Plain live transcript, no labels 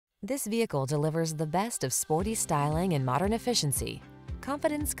This vehicle delivers the best of sporty styling and modern efficiency.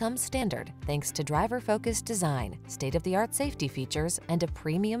 Confidence comes standard thanks to driver-focused design, state-of-the-art safety features, and a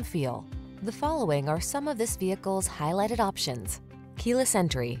premium feel. The following are some of this vehicle's highlighted options: keyless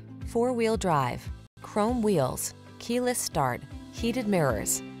entry, four-wheel drive, chrome wheels, keyless start, heated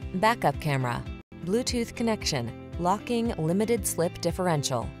mirrors, backup camera, Bluetooth connection, locking limited slip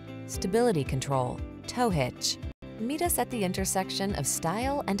differential, stability control, tow hitch. Meet us at the intersection of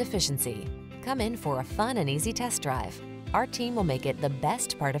style and efficiency. Come in for a fun and easy test drive. Our team will make it the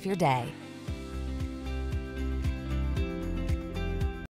best part of your day.